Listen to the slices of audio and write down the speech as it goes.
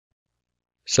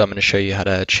So I'm going to show you how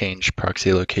to change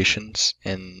proxy locations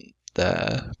in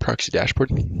the proxy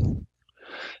dashboard.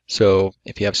 So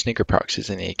if you have Sneaker proxies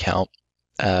in the account,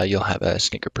 you'll have a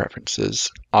Sneaker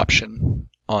preferences option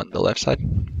on the left side.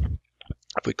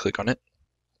 If we click on it,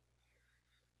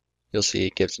 you'll see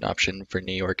it gives an option for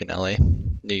New York and LA.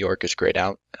 New York is grayed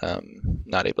out.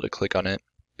 Not able to click on it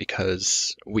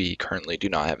because we currently do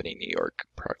not have any New York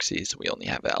proxies. We only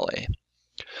have LA.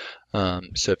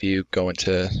 So if you go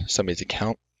into somebody's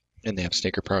account and they have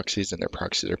Sneaker proxies and their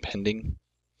proxies are pending,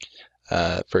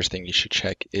 first thing you should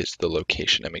check is the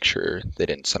location and make sure they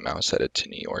didn't somehow set it to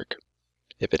New York.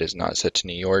 If it is not set to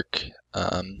New York,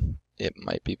 it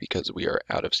might be because we are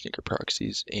out of Sneaker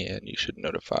proxies and you should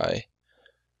notify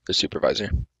the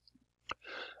supervisor.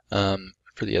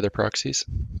 For the other proxies,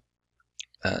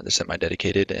 the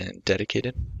semi-dedicated and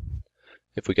dedicated,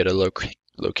 if we go to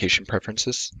location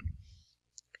preferences,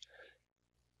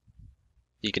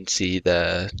 you can see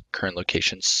the current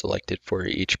locations selected for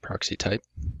each proxy type.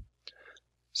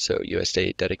 So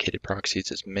USA dedicated proxies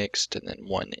is mixed, and then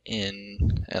one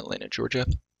in Atlanta, Georgia.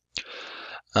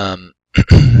 The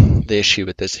issue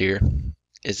with this here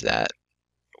is that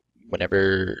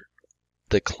whenever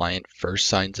the client first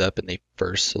signs up and they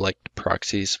first select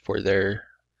proxies for their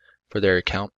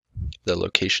account, the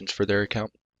locations for their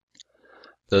account,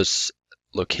 those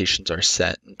locations are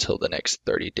set until the next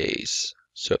 30 days.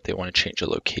 So if they want to change a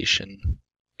location,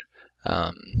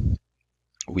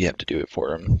 we have to do it for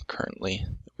them currently.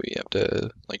 We have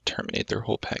to terminate their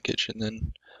whole package and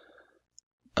then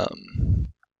let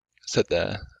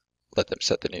them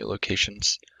set the new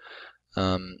locations.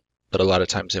 But a lot of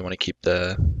times they want to keep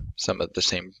some of the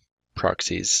same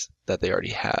proxies that they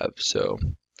already have, so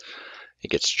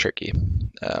it gets tricky.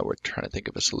 We're trying to think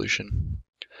of a solution.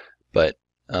 But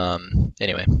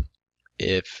anyway,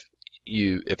 if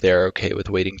they're okay with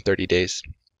waiting 30 days,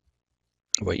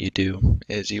 what you do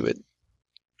is you would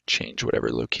change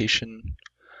whatever location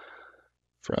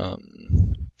from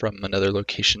another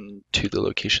location to the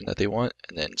location that they want,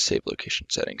 and then save location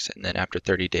settings. And then after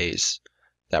 30 days,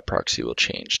 that proxy will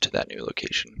change to that new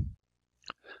location.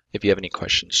 If you have any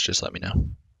questions, just let me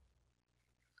know.